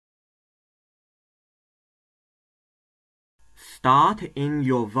Start in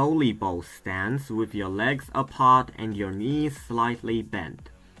your volleyball stance with your legs apart and your knees slightly bent.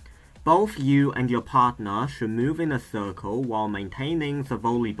 Both you and your partner should move in a circle while maintaining the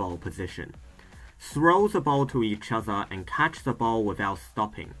volleyball position. Throw the ball to each other and catch the ball without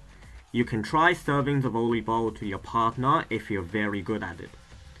stopping. You can try serving the volleyball to your partner if you're very good at it.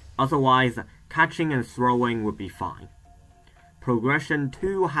 Otherwise, catching and throwing would be fine. Progression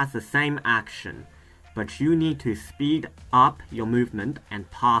 2 has the same action, but you need to speed up your movement and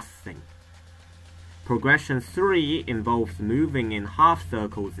passing. Progression 3 involves moving in half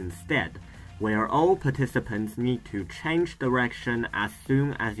circles instead, where all participants need to change direction as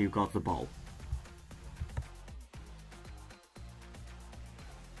soon as you got the ball.